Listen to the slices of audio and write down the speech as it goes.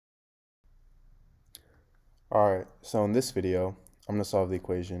Alright, so in this video, I'm going to solve the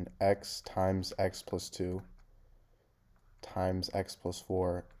equation x times x plus 2 times x plus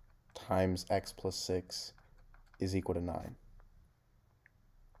 4 times x plus 6 is equal to 9.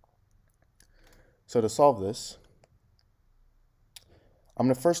 So to solve this, I'm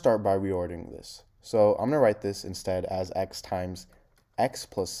going to first start by reordering this. So I'm going to write this instead as x times x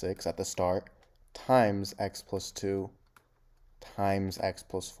plus 6 at the start times x plus 2 times x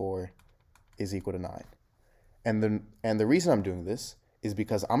plus 4 is equal to 9. And the reason I'm doing this is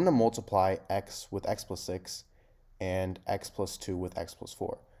because I'm going to multiply x with x plus 6 and x plus 2 with x plus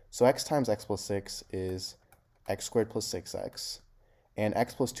 4. So x times x plus 6 is x squared plus 6x, and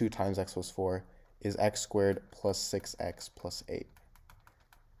x plus 2 times x plus 4 is x squared plus 6x plus 8.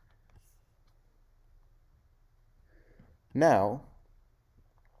 Now,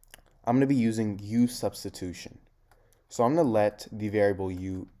 I'm going to be using u substitution. So I'm going to let the variable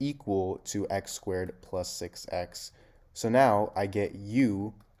u equal to x squared plus 6x. So now I get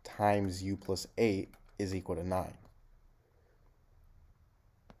u times u plus 8 is equal to 9.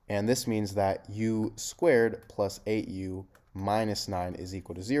 And this means that u squared plus 8u minus 9 is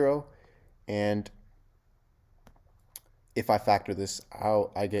equal to 0. And if I factor this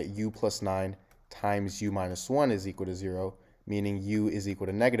out, I get u plus 9 times u minus 1 is equal to 0, meaning u is equal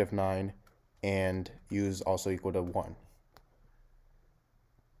to negative 9, and u is also equal to 1.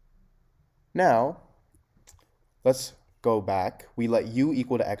 Now, let's go back. We let u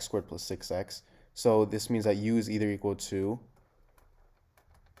equal to x squared plus 6x. So this means that u is either equal to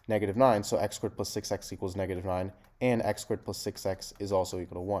negative 9, so x squared plus 6x equals negative 9, and x squared plus 6x is also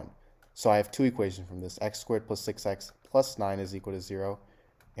equal to 1. So I have two equations from this. X squared plus 6x plus 9 is equal to 0,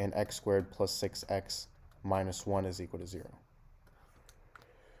 and x squared plus 6x minus 1 is equal to 0.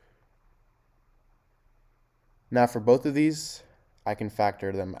 Now for both of these, I can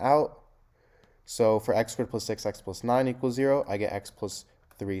factor them out. So for x squared plus 6x plus 9 equals 0, I get x plus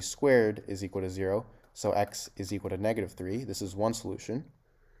 3 squared is equal to 0. So x is equal to negative 3. This is one solution.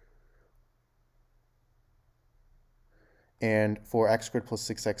 And for x squared plus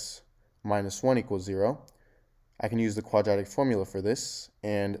 6x minus 1 equals 0, I can use the quadratic formula for this.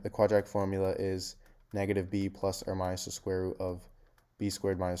 And the quadratic formula is negative b plus or minus the square root of b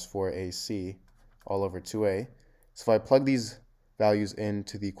squared minus 4ac all over 2a. So if I plug these values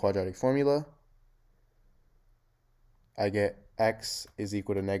into the quadratic formula, I get x is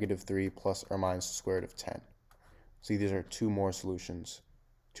equal to negative 3 plus or minus the square root of 10. See, these are two more solutions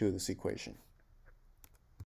to this equation.